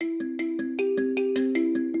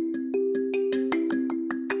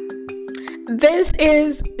This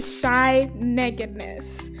is Shy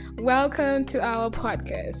Nakedness. Welcome to our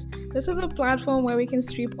podcast. This is a platform where we can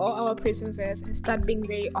strip all our pretenses and start being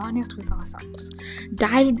very honest with ourselves.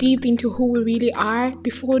 Dive deep into who we really are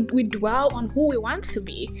before we dwell on who we want to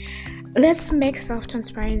be. Let's make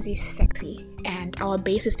self-transparency sexy and our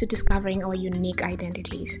basis to discovering our unique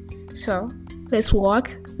identities. So, let's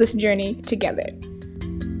walk this journey together.